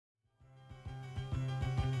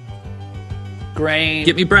Grain.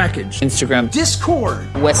 Get me brackage. Instagram.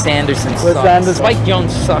 Discord. Wes Anderson sucks. Spike Jonze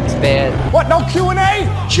sucks bad. What, no Q&A?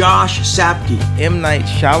 Josh Sapke. M. Night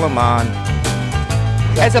Shyamalan.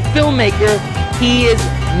 As a filmmaker, he is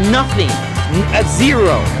nothing. A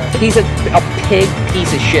zero. He's a pig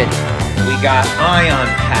piece of shit. We got Ion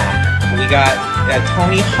Pack. We got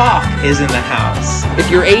Tony Hawk is in the house.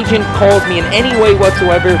 If your agent calls me in any way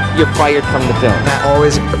whatsoever, you're fired from the film. I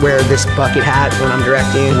always wear this bucket hat when I'm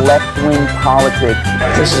directing. Left-wing politics.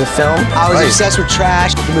 This is a film. I was obsessed with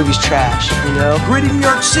trash. The movie's trash, you know? Gritty New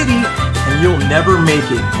York City, and you'll never make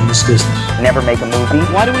it in this business. Never make a movie.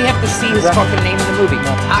 Why do we have to see his fucking name in the movie?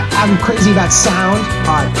 I'm crazy about sound.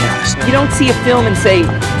 Podcast. You don't see a film and say,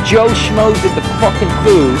 Joe Schmo did the fucking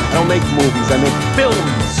food. I don't make movies, I make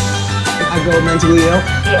films. I go mentally ill.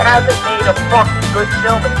 He hasn't made a fucking good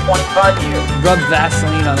film in 25 years. Rub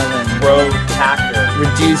Vaseline on a limb. Road actor.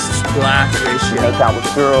 Reduced black ratio. Make out with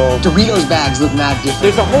girls. Doritos bags look mad different.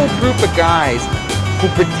 There's a whole group of guys who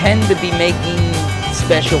pretend to be making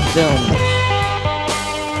special films.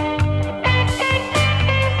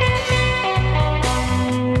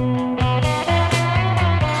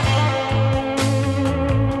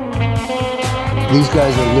 These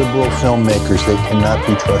guys are liberal filmmakers. They cannot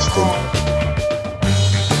be trusted.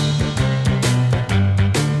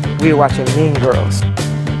 We were watching Mean Girls.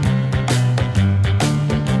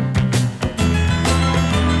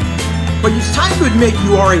 But it's time to admit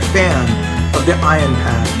you are a fan of the Iron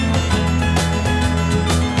Pack.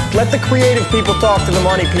 Let the creative people talk to the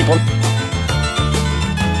money people.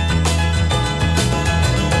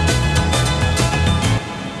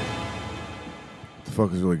 The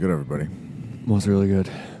fuck is really good, everybody. Was really good.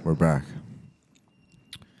 We're back.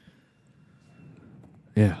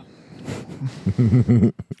 Yeah.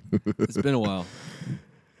 It's been a while.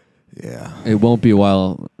 Yeah. It won't be a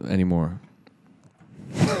while anymore.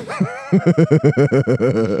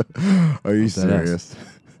 Are you serious?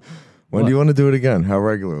 When do you want to do it again? How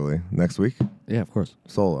regularly? Next week? Yeah, of course.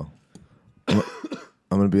 Solo. I'm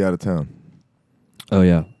going to be out of town. Oh,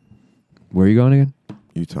 yeah. Where are you going again?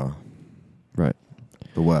 Utah. Right.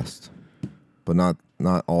 The West. But not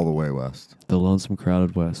all the way west. The Lonesome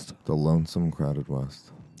Crowded West. The Lonesome Crowded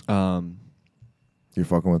West. You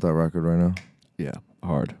fucking with that record right now? Yeah,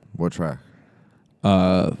 hard. What track?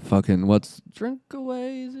 Fucking what's Drink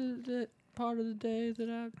Away? Is it part of the day that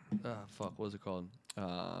I? Fuck, what was it called?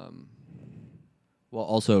 Well,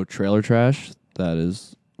 also Trailer Trash. That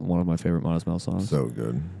is one of my favorite Modest Mouse songs. So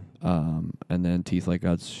good. And then Teeth Like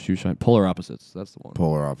God's Shoe Shine. Polar Opposites. That's the one.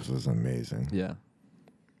 Polar Opposites is amazing. Yeah.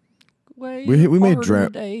 We made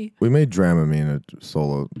Dramamine a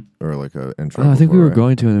solo or like a intro. I think we before, were right?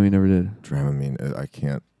 going to, and then we never did. Dramamine, I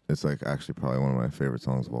can't. It's like actually probably one of my favorite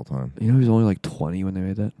songs of all time. You know, he was only like 20 when they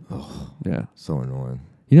made that. Oh, yeah. So annoying.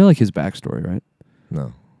 You know, like his backstory, right?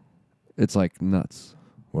 No. It's like nuts.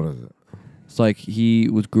 What is it? It's like he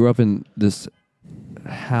grew up in this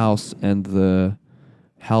house, and the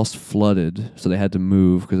house flooded, so they had to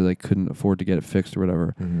move because they couldn't afford to get it fixed or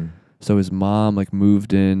whatever. Mm-hmm. So his mom like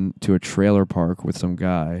moved in to a trailer park with some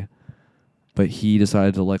guy, but he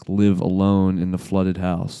decided to like live alone in the flooded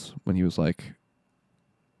house when he was like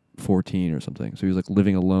 14 or something. So he was like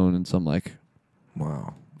living alone in some like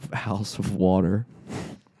house of water,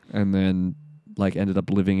 and then like ended up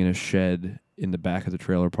living in a shed in the back of the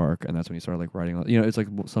trailer park, and that's when he started like writing. You know, it's like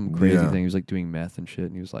some crazy thing. He was like doing meth and shit,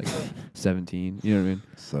 and he was like 17. You know what I mean?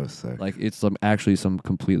 So sick. Like it's actually some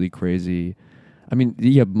completely crazy. I mean,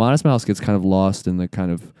 yeah, Modest Mouse gets kind of lost in the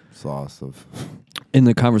kind of sauce of in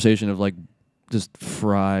the conversation of like just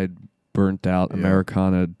fried, burnt out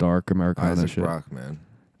Americana, dark Americana Isaac shit. Brock, man.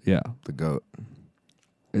 Yeah, the GOAT.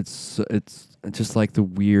 It's just like the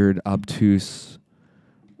weird, obtuse,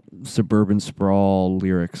 suburban sprawl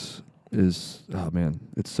lyrics is man,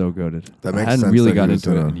 it's so goated. That makes I hadn't sense really that got he was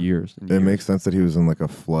into it in in years. It makes sense that he was in like a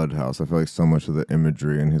flood house. I feel like so much of the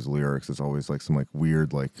imagery in his lyrics is always like some like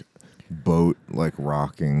weird like boat like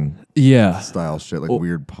rocking style shit, like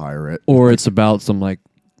weird pirate, or it's about some like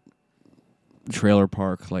trailer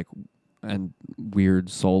park like and weird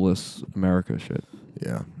soulless America shit.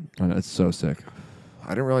 Yeah, I know, it's so sick. I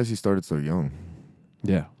didn't realize he started so young.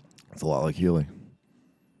 Yeah, it's a lot like Healy.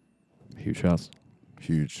 Huge shouts.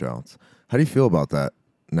 How do you feel about that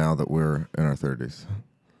now that we're in our 30s?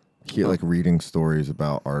 Like reading stories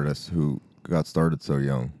about artists who got started so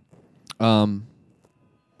young.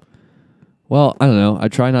 Well, I don't know. I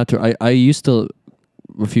try not to. I used to,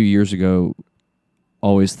 a few years ago,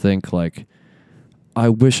 always think like, I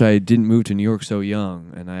wish I didn't move to New York so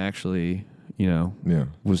young, and I actually,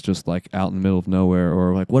 was just like out in the middle of nowhere,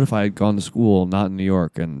 or like, what if I had gone to school not in New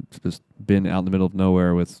York and just been out in the middle of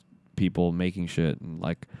nowhere with people making shit and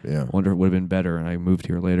like Yeah. wonder if it would have been better and I moved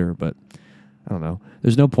here later, but I don't know.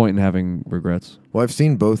 There's no point in having regrets. Well, I've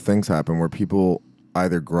seen both things happen where people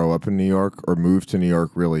either grow up in New York or move to New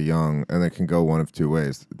York really young, and they can go one of two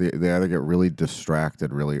ways. They either get really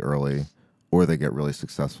distracted really early or they get really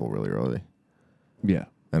successful really early. Yeah.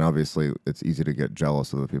 And obviously, it's easy to get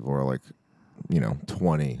jealous of the people who are like,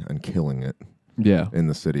 20 and killing it Yeah. in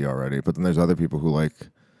the city already. But then there's other people who like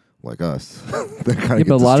us. They kind Yeah, of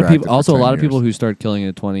but a lot of people, also a lot of years. people who start killing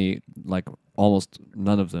at 20, like almost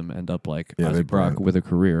none of them end up like Yeah, they Isaac Brock burn. with a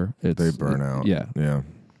career. They burn out. Yeah. Yeah.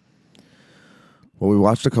 Well, we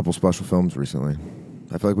watched a couple special films recently.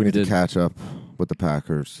 I feel like we need to did. catch up with the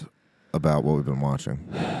Packers about what we've been watching.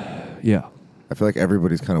 Yeah. I feel like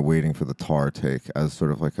everybody's kind of waiting for the Tar take as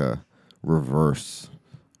sort of like a reverse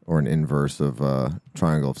or an inverse of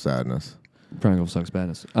Triangle of Sadness. Triangle Sucks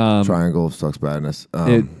Badness. Triangle of Sucks Badness.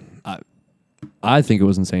 I think it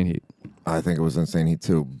was Insane Heat. I think it was Insane Heat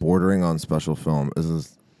too. Bordering on special film. This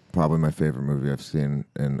is probably my favorite movie I've seen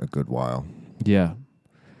in a good while. Yeah.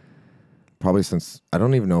 Probably since, I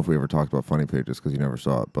don't even know if we ever talked about Funny Pages because you never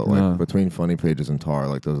saw it, but like No. between Funny Pages and Tar,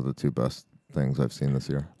 like those are the two best things I've seen this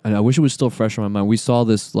year. And I wish it was still fresh on my mind. We saw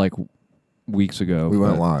this like weeks ago. We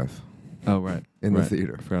went but- live Oh, right. in the Right.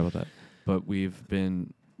 theater. Forgot about that. But we've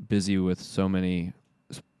been busy with so many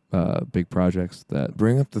big projects that...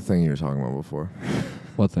 Bring up the thing you were talking about before.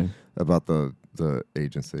 What thing? About the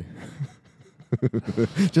agency.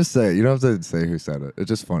 Just say it. You don't have to say who said it. It's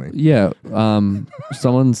just funny. Yeah.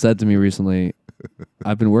 Someone said to me recently,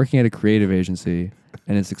 I've been working at a creative agency,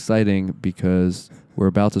 and it's exciting because we're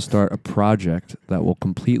about to start a project that will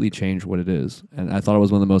completely change what it is. And I thought it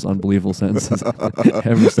was one of the most unbelievable sentences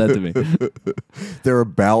ever said to me. They're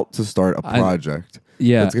about to start a project.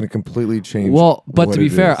 Yeah. That's going to completely change. Well, but what to be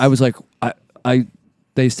it fair, is. I was like,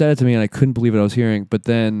 they said it to me, and I couldn't believe what I was hearing. But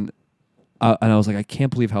then, and I was like, I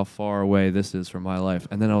can't believe how far away this is from my life.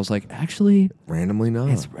 And then I was like, actually, Randomly not.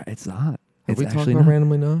 it's not. Have It's we talked actually about not.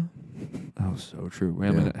 randomly not? Oh, so true.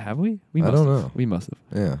 Randomly, Yeah. have we? We I must don't have. know. We must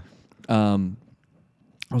have. Yeah.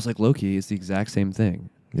 I was like, low-key, it's the exact same thing.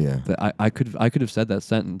 Yeah. That I could have said that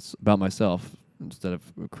sentence about myself instead of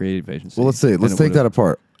a creative agency. Well, let's see. and Let's it take would've- that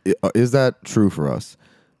apart. Is that true for us?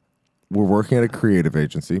 We're working at a creative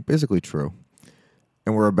agency, basically true.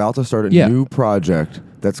 And we're about to start a Yeah. new project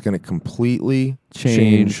that's going to completely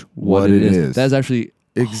change what it is. That's actually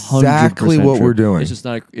exactly 100% what true. we're doing. It's just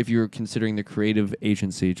not if you're considering the creative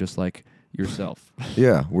agency just like yourself.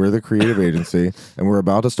 Yeah, we're the creative agency, and we're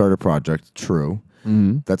about to start a project, true,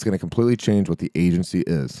 that's going to completely change what the agency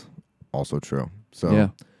is, also true. So Yeah.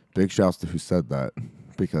 big shouts to who said that,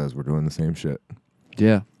 because we're doing the same shit.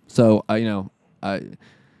 Yeah. So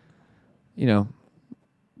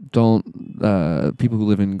don't people who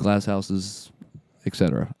live in glass houses,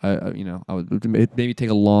 etc. I would maybe take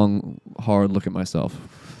a long, hard look at myself.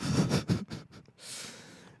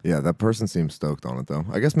 Yeah, that person seems stoked on it, though.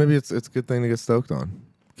 I guess maybe it's a good thing to get stoked on.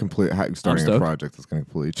 Starting a stoked. project that's going to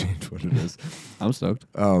completely change what it is. I'm stoked.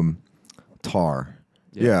 Tar.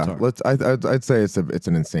 Yeah, Yeah, Tar. I'd say it's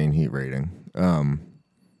an Insane Heat rating.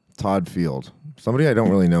 Todd Field, somebody I don't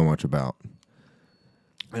really know much about.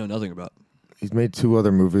 I know nothing about. He's made two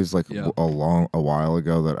other movies like Yeah. a while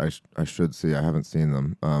ago that I should see. I haven't seen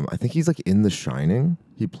them. I think he's like in The Shining.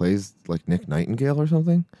 He plays like Nick Nightingale or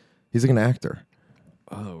something. He's like an actor.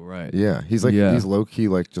 Oh right. Yeah, he's low key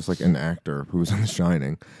like just like an actor who was in The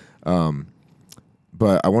Shining.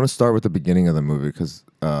 But I want to start with the beginning of the movie because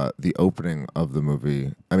the opening of the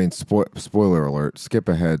movie. I mean, spoiler alert. Skip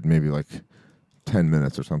ahead maybe like 10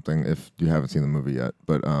 minutes or something if you haven't seen the movie yet.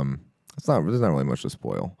 But there's not really much to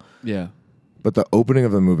spoil. Yeah. But the opening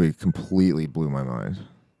of the movie completely blew my mind.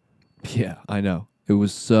 Yeah, I know. It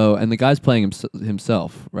was so, and the guy's playing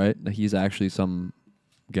himself, right? He's actually some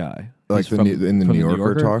guy. Like He's in the from New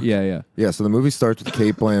Yorker talk? Yeah, yeah. Yeah, so the movie starts with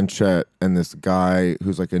Kate Blanchett and this guy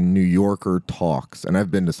who's like a New Yorker talks. And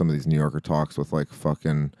I've been to some of these New Yorker talks with like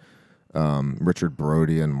fucking Richard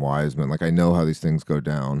Brody and Wiseman. Like I know how these things go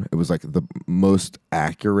down. It was like the most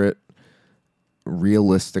accurate,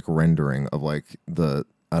 realistic rendering of like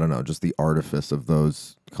just the artifice of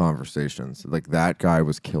those conversations. Like that guy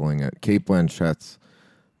was killing it. Kate Blanchett's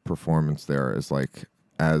performance there is like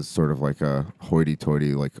as sort of like a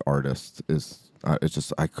hoity-toity like artist is. It's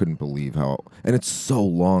just I couldn't believe how, and it's so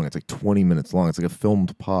long. It's like 20 minutes long. It's like a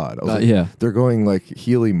filmed pod. I was like, yeah. they're going like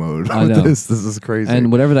Healy mode I with know. this. This is crazy.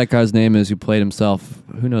 And whatever that guy's name is who played himself,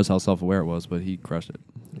 who knows how self-aware it was, but he crushed it.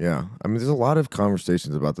 Yeah, I mean, there's a lot of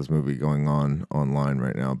conversations about this movie going on online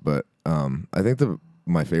right now, but I think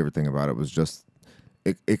my favorite thing about it was just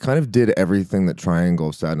it kind of did everything that Triangle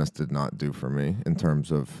of Sadness did not do for me in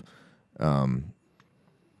terms of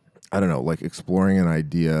I don't know, like exploring an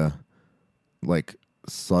idea like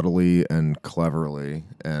subtly and cleverly,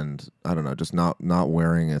 and I don't know, just not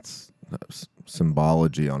wearing its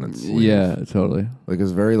symbology on its sleeve. Yeah, totally. Like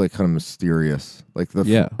it's very like kind of mysterious. Like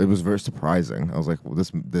Yeah. it was very surprising. I was like, well,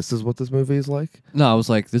 this is what this movie is like. No, I was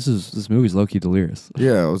like, this movie's low key delirious.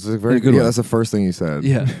 Yeah, it was like very good Yeah, one. that's the first thing you said.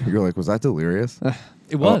 Yeah. You're like, was that delirious?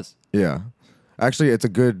 It was. Yeah. Actually, it's a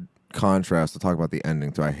good contrast to talk about the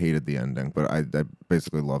ending too. I hated the ending, but I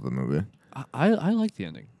basically love the movie. I like the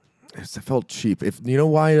ending. It felt cheap. If you know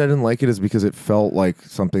why I didn't like it is because it felt like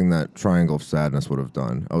something that Triangle of Sadness would have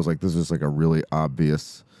done. I was like, this is like a really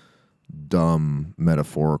obvious, dumb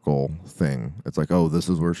metaphorical thing. It's like, oh, this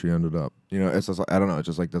is where she ended up. You know, it's just like, I don't know. It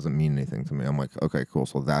just like doesn't mean anything to me. I'm like, okay, cool.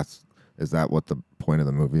 So is that what the point of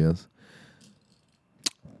the movie is?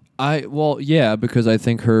 Yeah, because I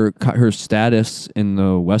think her status in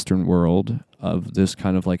the Western world of this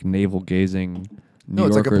kind of like navel gazing. New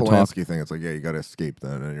It's Yorker like a talk. Polanski thing. It's like, yeah, you got to escape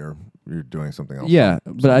then, and you're doing something else. Yeah,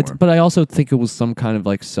 somewhere. but I also think it was some kind of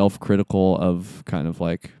like self-critical of kind of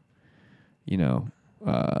like, you know,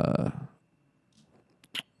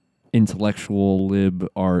 intellectual lib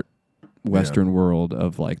art Western world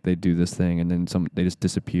of like they do this thing and then they just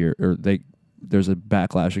disappear, or there's a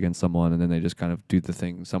backlash against someone and then they just kind of do the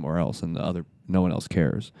thing somewhere else and no one else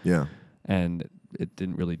cares. Yeah. And it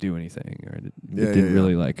didn't really do anything, or it Yeah, didn't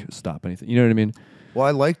really like stop anything. You know what I mean? Well,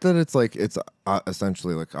 I like that it's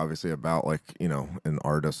essentially like obviously about like, you know, an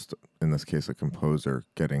artist, in this case a composer,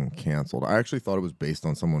 getting canceled. I actually thought it was based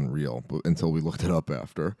on someone real, but until we looked it up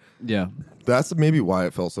after. Yeah. That's maybe why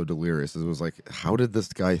it felt so delirious. It was like, how did this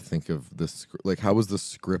guy think of this? Like, how was the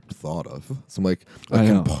script thought of? Some like a I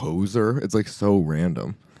know. composer. It's like so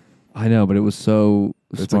random. I know, but it was so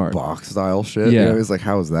It's smart. like Bach style shit. Yeah. You know, it's like,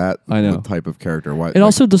 how is that I know. the type of character? Why? It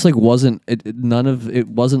also just like wasn't none of it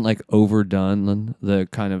wasn't like overdone, the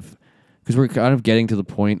kind of, because we're kind of getting to the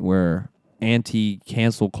point where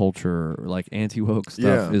anti-cancel culture, like anti-woke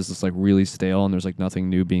stuff, is just like really stale, and there's like nothing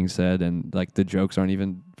new being said, and like the jokes aren't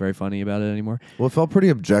even very funny about it anymore. Well, it felt pretty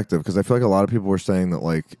objective because I feel like a lot of people were saying that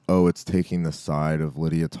like, oh, it's taking the side of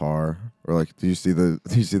Lydia Tarr, or like, do you see the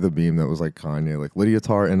meme that was like Kanye, like Lydia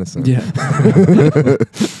Tarr innocent? Yeah.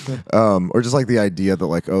 Or just like the idea that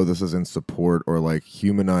like, oh, this is in support or like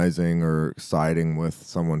humanizing or siding with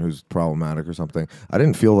someone who's problematic or something. I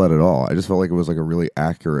didn't feel that at all. I just felt like it was like a really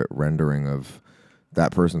accurate rendering of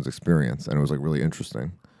that person's experience, and it was like really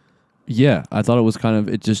interesting. Yeah, I thought it was kind of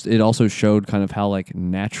it also showed kind of how like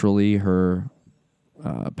naturally her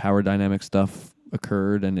power dynamic stuff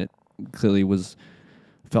occurred, and it clearly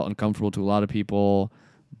felt uncomfortable to a lot of people,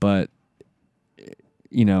 but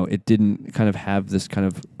you know, it didn't kind of have this kind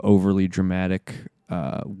of overly dramatic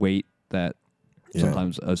weight that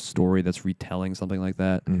sometimes a story that's retelling something like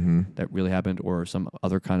that that really happened, or some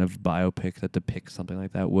other kind of biopic that depicts something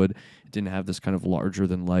like that would. It didn't have this kind of larger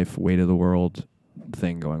than life weight of the world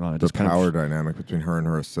thing going on. It The just kind power of dynamic between her and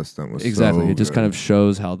her assistant was exactly. so It just good. kind of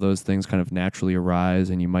shows how those things kind of naturally arise,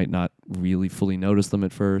 and you might not really fully notice them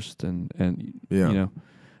at first, and Yeah. you know,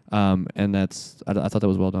 and that's I thought that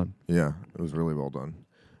was well done. Yeah, it was really well done.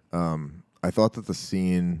 I thought that the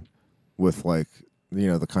scene with like, you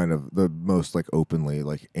know, the kind of the most like openly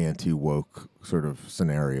like anti-woke sort of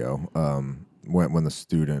scenario, when the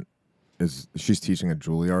student she's teaching at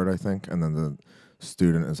Juilliard, I think, and then the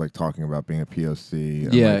student is like talking about being a POC.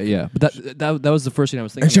 And, Yeah, like, yeah. But that was the first thing I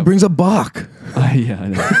was thinking. and she of. brings up Bach. Yeah, I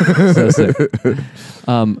know. So sick.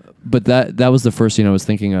 But that was the first scene I was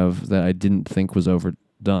thinking of that I didn't think was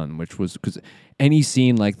overdone, which was because any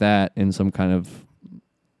scene like that in some kind of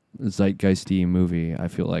zeitgeisty movie, I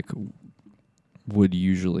feel like would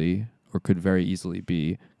usually or could very easily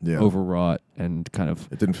be overwrought and kind of.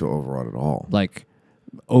 It didn't feel overwrought at all. Like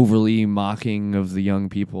overly mocking of the young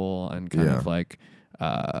people and kind of like.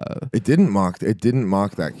 It didn't mock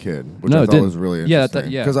that kid, which No, I it thought didn't. was really Yeah,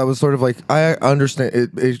 interesting. yeah. Because I was sort of like, I understand.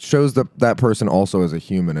 It shows that person also as a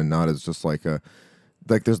human and not as just like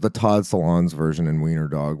there's the Todd Solondz version in Wiener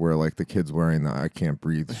Dog where like the kid's wearing the I Can't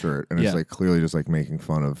Breathe shirt and it's like clearly just like making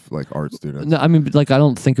fun of like art students. No, I mean, like I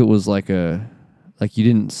don't think it was like you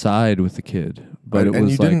didn't side with the kid, but it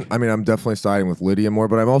was like. I mean, I'm definitely siding with Lydia more,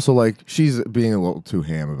 but I'm also like she's being a little too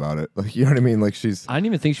ham about it. Like, you know what I mean? Like I didn't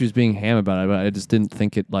even think she was being ham about it, but I just didn't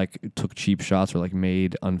think it like took cheap shots or like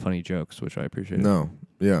made unfunny jokes, which I appreciated. No,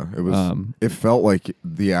 yeah, it was. It felt like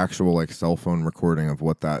the actual like cell phone recording of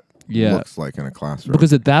what that looks like in a classroom.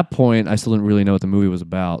 Because at that point, I still didn't really know what the movie was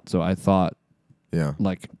about, so I thought,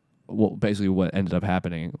 like, well, basically what ended up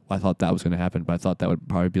happening, I thought that was going to happen, but I thought that would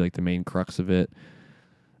probably be like the main crux of it,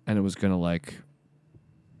 and it was going to like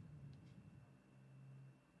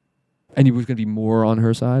And he was going to be more on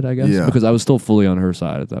her side, I guess, Yeah. because I was still fully on her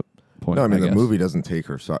side at that point. No, I mean the guess. movie doesn't take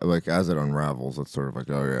her side. Like as it unravels, it's sort of like,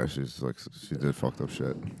 oh yeah, she's like she did fucked up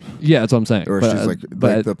shit. Yeah, that's what I'm saying. Or But, she's like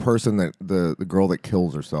but the person that the girl that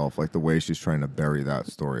kills herself, like the way she's trying to bury that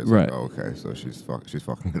story is Right. like, oh, okay, so she's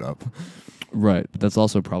fucking it up. right, but that's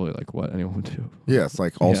also probably like what anyone would do. Yeah, it's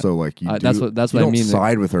like also like you. That's do- what you I don't mean.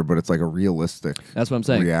 Side with her, but it's like a realistic. That's what I'm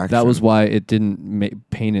saying. Reaction. That was why it didn't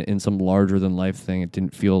paint it in some larger than life thing. It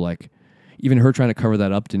didn't feel like even her trying to cover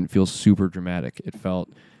that up didn't feel super dramatic. It felt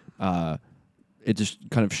it just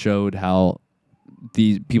kind of showed how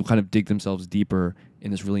these people kind of dig themselves deeper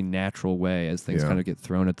in this really natural way as things Yeah. kind of get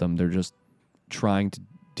thrown at them. They're just trying to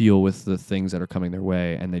deal with the things that are coming their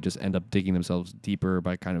way, and they just end up digging themselves deeper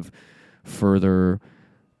by kind of further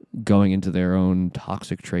going into their own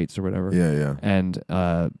toxic traits or whatever. Yeah, yeah.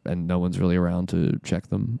 And no one's really around to check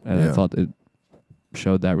them. And Yeah. I thought it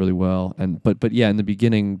showed that really well. And but yeah, in the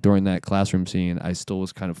beginning during that classroom scene, I still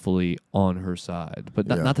was kind of fully on her side. But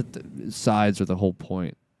Yeah. not that the sides are the whole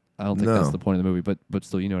point. I don't think that's No. the point of the movie. But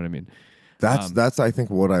still, you know what I mean. That's I think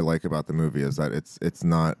what I like about the movie is that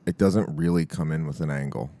it doesn't really come in with an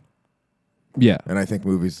angle. Yeah. And I think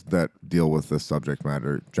movies that deal with this subject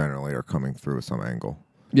matter generally are coming through with some angle.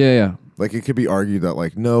 Yeah, yeah. Like it could be argued that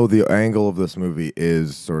like no, the angle of this movie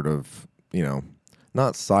is sort of, you know,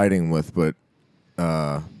 not siding with but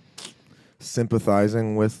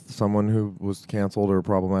sympathizing with someone who was canceled or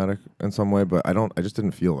problematic in some way, but I just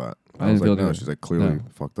didn't feel that. I was didn't feel like, no, it. she's like clearly No.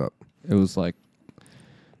 fucked up. It was like,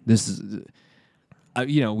 this is,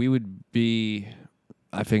 we would be,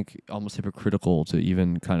 I think, almost hypocritical to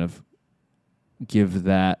even kind of give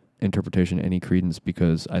that interpretation any credence,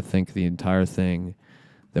 because I think the entire thing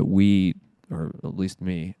that we, or at least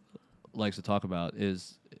me, likes to talk about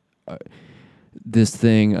is this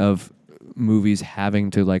thing of movies having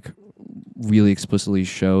to like really explicitly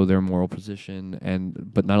show their moral position,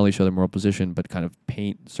 but not only show their moral position, but kind of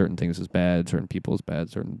paint certain things as bad, certain people as bad,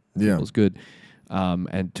 certain people as good,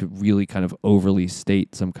 and to really kind of overly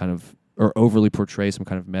state some kind of, or overly portray some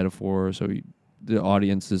kind of metaphor, so the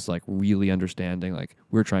audience is like really understanding, like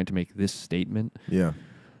we're trying to make this statement. Yeah.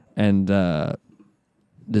 And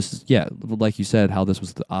this is, like you said, how this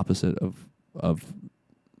was the opposite of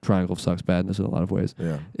Triangle of Sucks Badness in a lot of ways.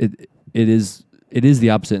 Yeah. It is the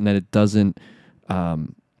opposite in that it doesn't.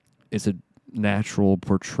 It's a natural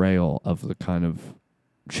portrayal of the kind of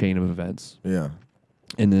chain of events. Yeah.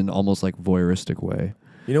 In an almost like voyeuristic way.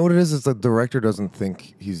 You know what it is? It's the director doesn't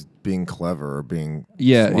think he's being clever or being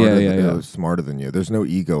smarter than you. There's no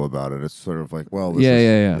ego about it. It's sort of like, well, this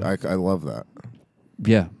is, I love that.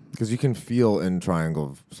 Yeah. Because you can feel in Triangle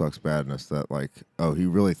of Sucks Badness that like, oh, he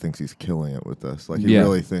really thinks he's killing it with this. Like he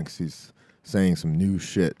really thinks he's saying some new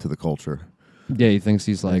shit to the culture. Yeah, he thinks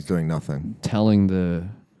he's like doing nothing, telling the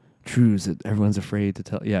truths that everyone's afraid to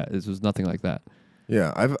tell. Yeah, it was nothing like that.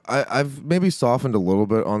 Yeah, I've maybe softened a little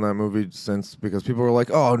bit on that movie since, because people were like,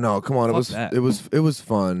 "Oh no, come on, it was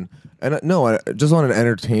fun," and just on an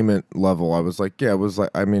entertainment level, I was like, yeah, it was like,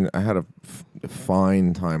 I mean, I had a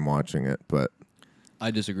fine time watching it, but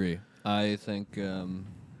I disagree. I think I'm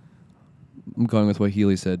going with what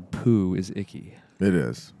Healy said. Poo is icky. It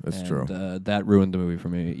is. It's true. That ruined the movie for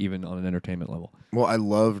me, even on an entertainment level. Well, I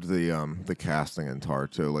loved the casting in Tar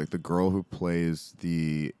too. Like the girl who plays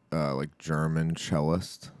the like German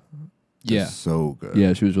cellist. Yeah, is so good.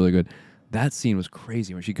 Yeah, she was really good. That scene was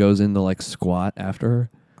crazy when she goes in to like squat after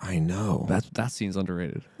her. I know. That scene's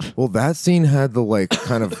underrated. Well, that scene had the like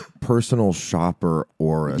kind of personal shopper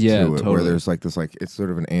aura to it, totally. where there's like this like it's sort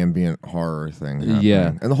of an ambient horror thing happening.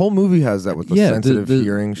 Yeah. And the whole movie has that with the sensitive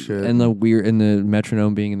hearing shit. And the weird, and the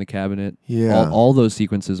metronome being in the cabinet. Yeah. All those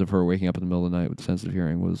sequences of her waking up in the middle of the night with sensitive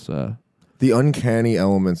hearing was the uncanny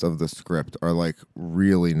elements of the script are like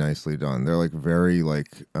really nicely done. They're like very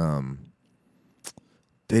like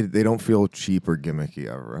They don't feel cheap or gimmicky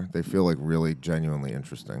ever. They feel like really genuinely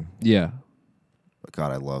interesting. Yeah. But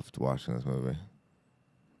God, I loved watching this movie.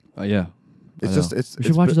 Yeah. It's just we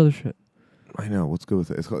should watch his other shit. I know. Let's go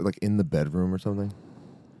with it. It's called like In the Bedroom or something.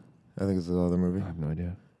 I think it's the other movie. I have no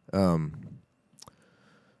idea.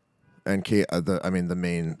 And Kate,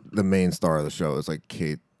 the main star of the show is like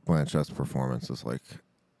Cate Blanchett's performance is like.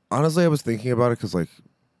 Honestly, I was thinking about it because like,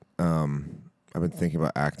 I've been thinking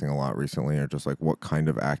about acting a lot recently, or just like what kind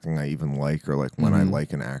of acting I even like, or like when I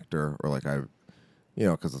like an actor, or like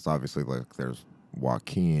because it's obviously like there's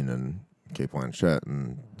Joaquin and Cate Blanchett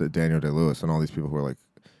and Daniel Day-Lewis and all these people who are like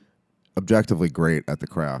objectively great at the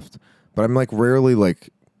craft, but I'm like rarely like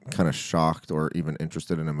kind of shocked or even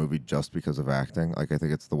interested in a movie just because of acting. Like I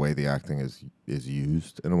think it's the way the acting is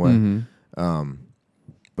used in a way.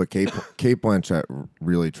 But Kate Blanchett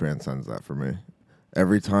really transcends that for me.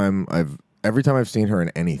 Every time I've seen her in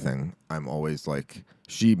anything, I'm always like,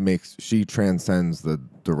 she transcends the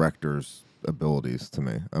director's abilities to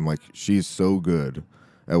me. I'm like, she's so good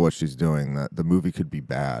at what she's doing that the movie could be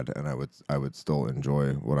bad and I would still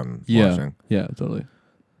enjoy what I'm watching. Yeah, totally.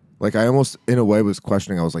 Like, I almost in a way was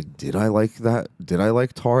questioning, I was like, did I like that? Did I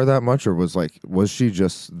like Tar that much, or was she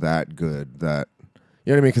just that good that,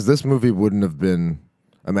 you know what I mean? Because this movie wouldn't have been,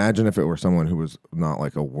 imagine if it were someone who was not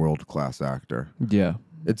like a world-class actor. Yeah.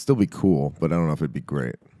 It'd still be cool, but I don't know if it'd be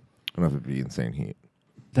great. I don't know if it'd be insane heat.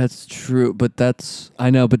 That's true, but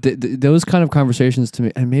I know, but those kind of conversations to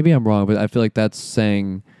me, and maybe I'm wrong, but I feel like that's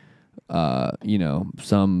saying,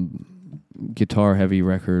 some guitar-heavy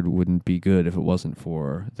record wouldn't be good if it wasn't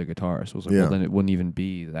for the guitarist. It was like, well, then it wouldn't even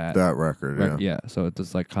be that record. Yeah, so it's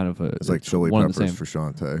just like kind of it's like Chili Peppers for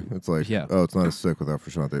Shantae. It's like, oh, it's not as sick without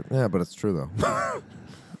Frusciante. Yeah, but it's true though.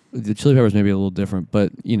 The Chili Peppers may be a little different,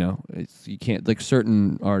 but you can't, like,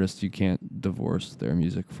 certain artists, you can't divorce their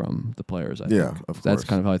music from the players. I think. Of course. That's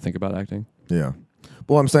kind of how I think about acting. Yeah.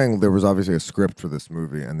 Well, I'm saying there was obviously a script for this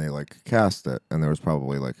movie, and they like cast it, and there was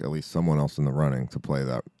probably like at least someone else in the running to play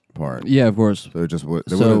that part. Yeah, of course. So it just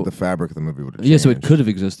the fabric of the movie would have changed. Yeah, so it could have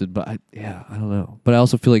existed, but I don't know. But I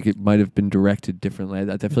also feel like it might have been directed differently.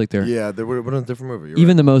 I feel like there would have been a different movie.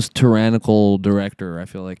 Even the most tyrannical director, I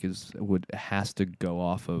feel like has to go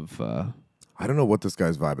off of. I don't know what this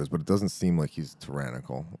guy's vibe is, but it doesn't seem like he's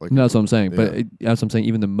tyrannical. Like, no, that's what I'm saying. But that's what I'm saying.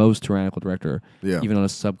 Even the most tyrannical director, even on a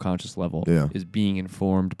subconscious level, is being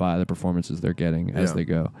informed by the performances they're getting as they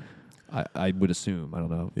go. I would assume. I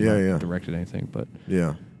don't know. If I've directed anything, but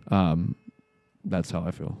that's how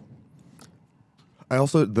I feel. I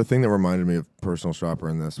also, the thing that reminded me of Personal Shopper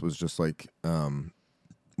in this was just like,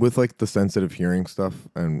 with like the sensitive hearing stuff,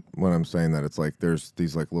 and when I'm saying that, it's like there's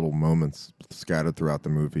these like little moments scattered throughout the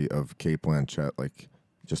movie of Kate Blanchett like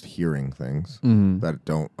just hearing things that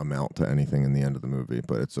don't amount to anything in the end of the movie,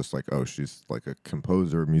 but it's just like, oh, she's like a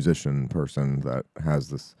composer, musician person that has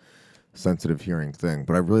this sensitive hearing thing.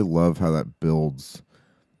 But I really love how that builds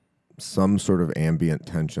some sort of ambient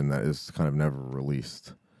tension that is kind of never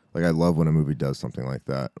released. Like, I love when a movie does something like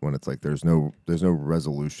that, when it's like there's no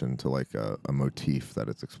resolution to like a motif that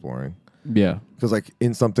it's exploring. Yeah. Because like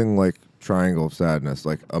in something like Triangle of Sadness,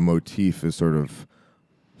 like a motif is sort of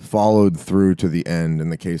followed through to the end in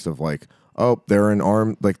the case of like, oh,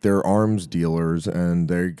 they're arms dealers and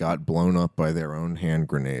they got blown up by their own hand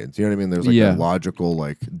grenades. You know what I mean? There's like a logical,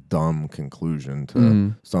 like dumb conclusion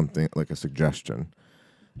to something, like a suggestion.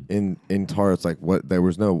 In Tar, it's like there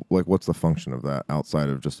was no like, what's the function of that outside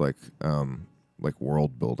of just like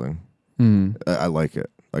world building? I like it.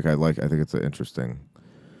 I think it's an interesting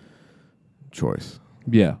choice.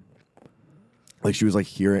 Yeah. Like, she was like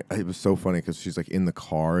hearing, it was so funny because she's like in the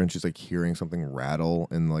car and she's like hearing something rattle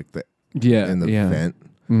in like the vent.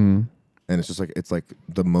 And it's just like, it's like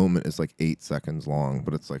the moment is like 8 seconds long,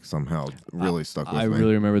 but it's like somehow really stuck with me. I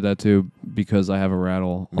really remember that too, because I have a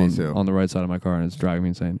rattle on the right side of my car and it's driving me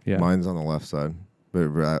insane. Yeah. Mine's on the left side,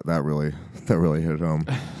 but that really hit home.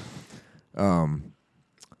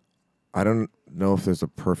 I don't know if there's a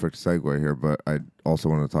perfect segue here, but I also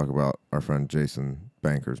want to talk about our friend Jason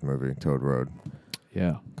Banker's movie, Toad Road.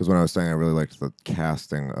 Yeah. Because when I was saying I really liked the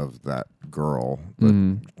casting of that girl,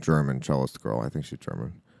 the German cellist girl, I think she's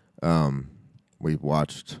German. We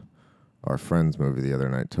watched our friend's movie the other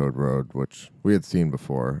night, Toad Road, which we had seen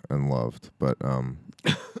before and loved, but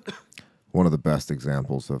one of the best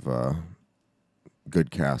examples of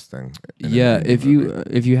good casting. Yeah, if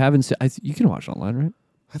you haven't seen, you can watch it online, right?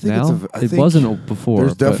 I think now? It wasn't before.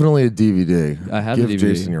 There's definitely a DVD. I have Give a DVD.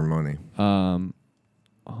 Jason your money. I'm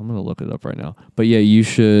gonna look it up right now. But yeah, you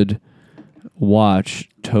should watch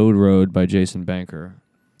Toad Road by Jason Banker.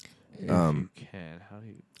 If you can. How do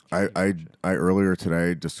you? I earlier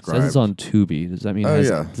today described. It says it's on Tubi. Does that mean?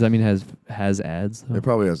 Does that mean has ads? Though? It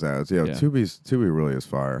probably has ads. Yeah. Tubi really is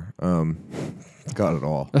fire. It's got it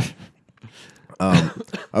all.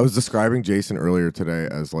 I was describing Jason earlier today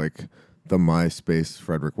as like the MySpace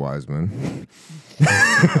Frederick Wiseman.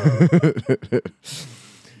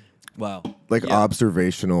 Wow. Like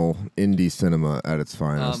observational indie cinema at its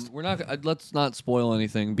finest. We're not. Let's not spoil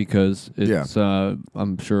anything because it's.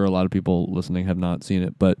 I'm sure a lot of people listening have not seen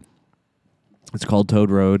it, but it's called Toad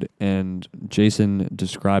Road, and Jason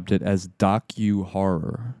described it as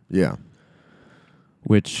docu-horror. Yeah.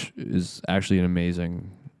 Which is actually an amazing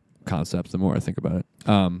concept the more I think about it.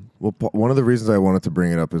 Well, one of the reasons I wanted to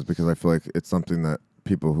bring it up is because I feel like it's something that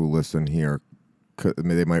people who listen here,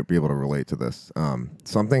 they might be able to relate to this.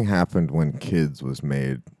 Something happened when Kids was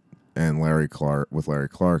made and Larry Clark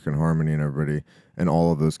and Harmony and everybody and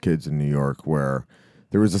all of those kids in New York, where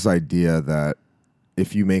there was this idea that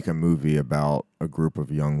if you make a movie about a group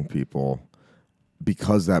of young people,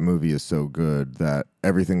 because that movie is so good, that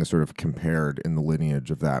everything is sort of compared in the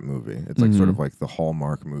lineage of that movie. It's like sort of like the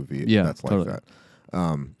Hallmark movie that's like that.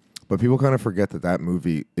 But people kind of forget that that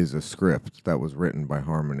movie is a script that was written by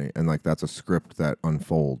Harmony, and like that's a script that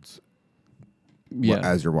unfolds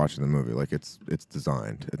as you're watching the movie. Like it's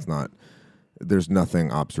designed. It's not. There's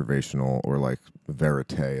nothing observational or like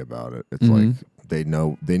verite about it. It's like they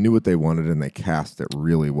knew what they wanted and they cast it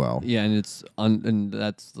really well. Yeah, and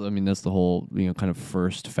that's the whole kind of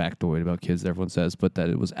first factoid about kids that everyone says, but that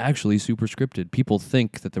it was actually super scripted. People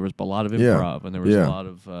think that there was a lot of improv and there was a lot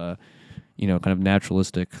of kind of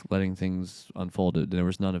naturalistic letting things unfold. There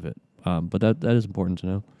was none of it. But that is important to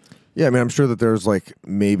know. Yeah, I mean, I'm sure that there's like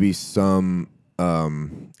maybe some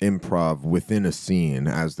improv within a scene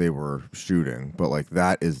as they were shooting, but like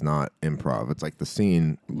that is not improv. It's like the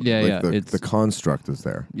scene, the construct is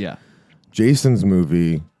there. Yeah. Jason's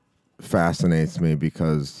movie fascinates me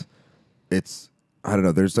because it's, I don't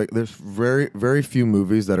know, there's very, very few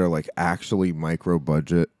movies that are like actually micro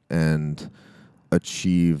budget and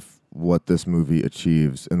achieve what this movie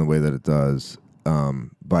achieves in the way that it does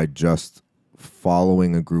by just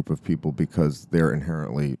following a group of people because they're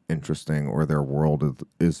inherently interesting or their world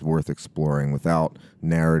is worth exploring without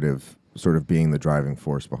narrative sort of being the driving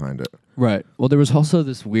force behind it. Right. Well, there was also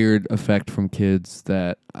this weird effect from kids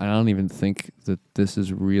that I don't even think that this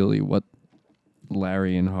is really what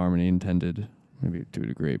Larry and Harmony intended, maybe to a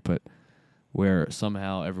degree, but where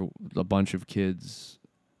somehow a bunch of kids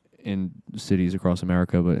in cities across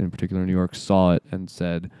America, but in particular New York, saw it and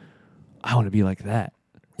said, I want to be like that.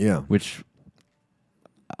 Yeah. Which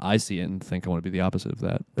I see it and think I want to be the opposite of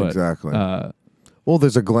that. But, exactly. Well,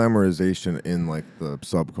 there's a glamorization in like the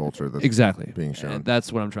subculture that's being shown. And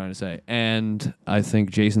that's what I'm trying to say. And I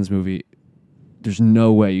think Jason's movie, there's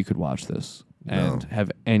no way you could watch this and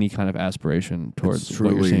have any kind of aspiration towards it's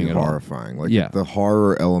what you're seeing at horrifying. all. Like the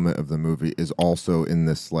horror element of the movie is also in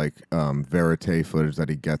this like verite footage that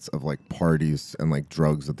he gets of like parties and like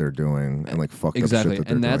drugs that they're doing and like fucked up shit that they're doing.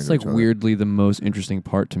 And that's like weirdly the most interesting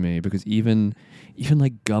part to me because even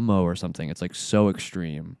like Gummo or something, it's like so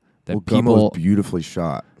extreme that Gummo's beautifully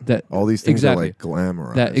shot. That all these things are like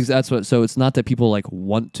glamorized. That's what. So it's not that people like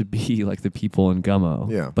want to be like the people in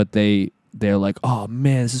Gummo. Yeah. But they're like, oh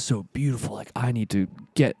man, this is so beautiful. Like I need to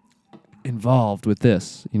get involved with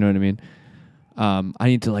this. You know what I mean? I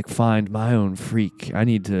need to like find my own freak. I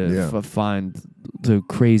need to find the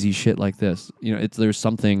crazy shit like this. You know,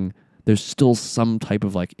 there's still some type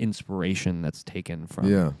of like inspiration that's taken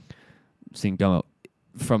from seeing Gummo,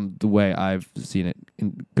 from the way I've seen it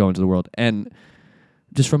go into the world, and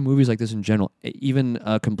just from movies like this in general. Even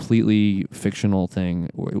a completely fictional thing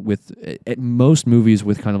with most movies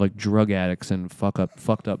with kind of like drug addicts and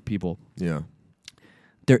fucked up people. Yeah,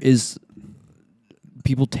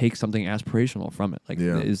 people take something aspirational from it. Like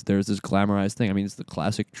there's this glamorized thing. I mean, it's the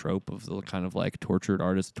classic trope of the kind of like tortured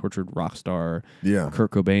artist, tortured rock star,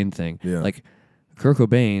 Kurt Cobain thing. Yeah. Like Kurt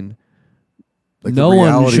Cobain, like no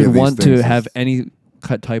one should want to have any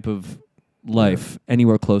type of life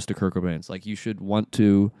anywhere close to Kurt Cobain's. Like you should want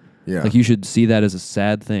to, like you should see that as a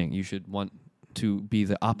sad thing. You should want to be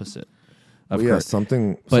the opposite of Kurt.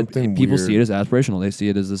 Something people weird. see it as aspirational. They see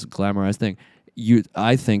it as this glamorized thing.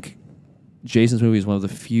 I think Jason's movie is one of the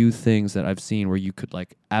few things that I've seen where you could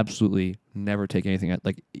like absolutely never take anything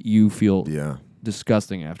like you feel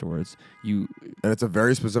disgusting afterwards. And it's a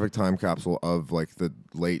very specific time capsule of like the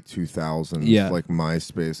late 2000s, like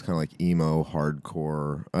MySpace, kind of like emo,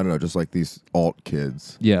 hardcore. I don't know, just like these alt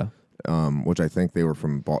kids. Yeah. Which I think they were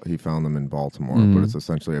from. He found them in Baltimore, but it's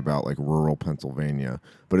essentially about like rural Pennsylvania.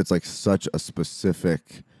 But it's like such a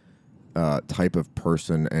specific type of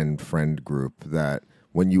person and friend group that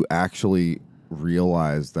when you actually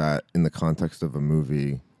realize that in the context of a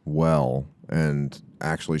movie and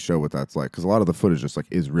actually show what that's like, because a lot of the footage just like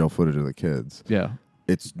is real footage of the kids. Yeah,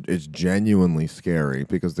 it's genuinely scary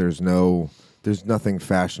because there's nothing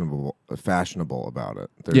fashionable about it.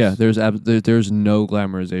 There's no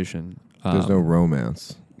glamorization. There's no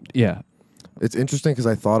romance. Yeah. It's interesting because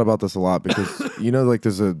I thought about this a lot because like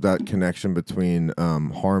there's that connection between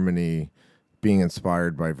Harmony being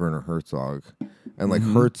inspired by Werner Herzog and like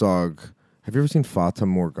Herzog. Have you ever seen Fata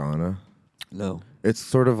Morgana? No. It's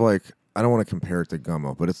sort of like, I don't want to compare it to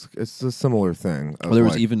Gummo, but it's a similar thing. Well, there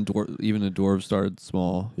was even the Dwarves Started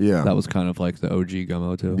Small. Yeah, that was kind of like the OG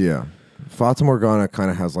Gummo too. Yeah, Fata Morgana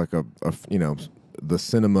kind of has like a the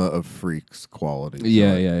cinema of freaks quality.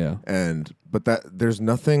 Yeah. But that there's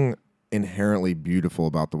nothing inherently beautiful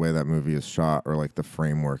about the way that movie is shot, or like the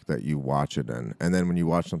framework that you watch it in. And then when you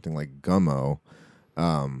watch something like Gummo,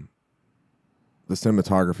 the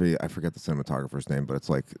cinematography, I forget the cinematographer's name, but it's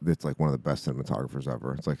like one of the best cinematographers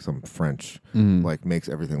ever. It's like some French, like makes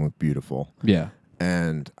everything look beautiful. Yeah.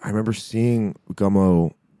 And I remember seeing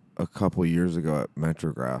Gummo a couple years ago at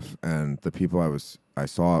Metrograph, and the people I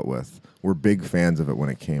saw it with were big fans of it when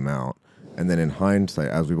it came out. And then in hindsight,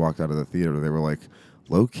 as we walked out of the theater, they were like,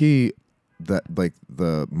 low key, that like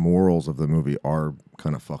the morals of the movie are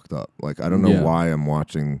kind of fucked up. Like, I don't know why I'm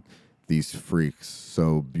watching these freaks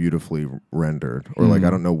so beautifully rendered, or like I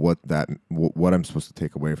don't know what I'm supposed to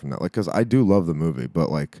take away from that. Like, because I do love the movie,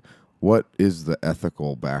 but like, what is the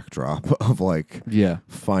ethical backdrop of like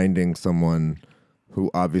finding someone who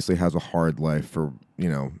obviously has a hard life for, you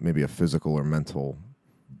know, maybe a physical or mental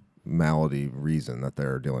malady reason that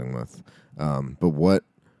they're dealing with, but what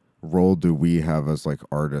role do we have as like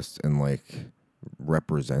artists in like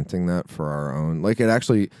representing that for our own? Like, it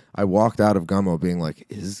actually, I walked out of Gummo being like,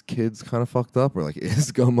 is kids kind of fucked up, or like,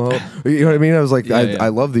 is Gummo, you know what I mean? I was like, I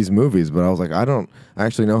love these movies, but I was like, I don't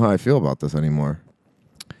actually know how I feel about this anymore.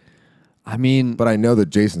 I mean, but I know that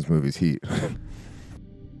Jason's movie's heat.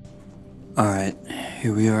 All right,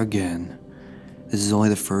 here we are again. This is only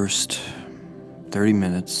the first 30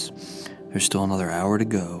 minutes. There's still another hour to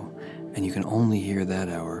go, and you can only hear that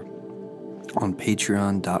hour on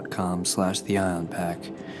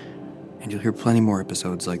patreon.com/theionpack, and you'll hear plenty more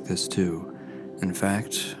episodes like this too. In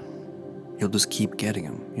fact, you'll just keep getting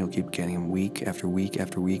them. You'll keep getting them week after week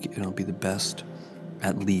after week. It'll be the best,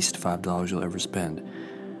 at least $5 you'll ever spend.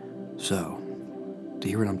 So, to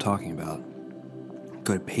hear what I'm talking about,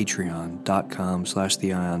 go to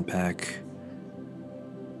patreon.com/theionpack.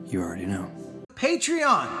 You already know.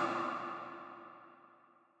 Patreon.